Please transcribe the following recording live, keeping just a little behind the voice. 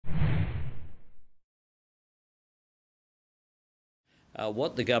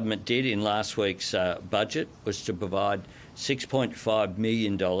What the government did in last week's budget was to provide $6.5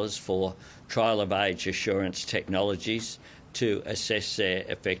 million for trial of age assurance technologies to assess their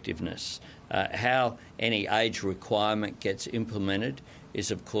effectiveness. How any age requirement gets implemented is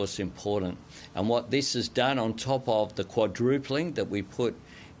of course important. And what this has done on top of the quadrupling that we put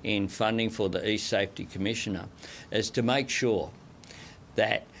in funding for the E-Safety Commissioner is to make sure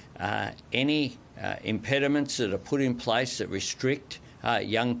that any impediments that are put in place that restrict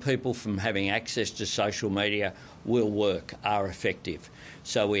young people from having access to social media will work, are effective.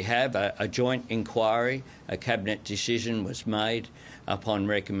 So we have a joint inquiry. A cabinet decision was made upon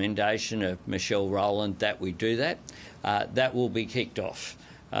recommendation of Michelle Rowland that we do that. That will be kicked off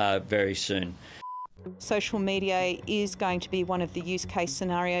very soon. Social media is going to be one of the use case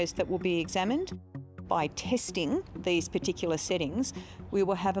scenarios that will be examined. By testing these particular settings, we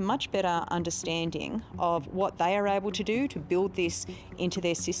will have a much better understanding of what they are able to do to build this into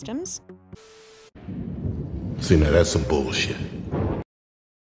their systems. See, now that's some bullshit.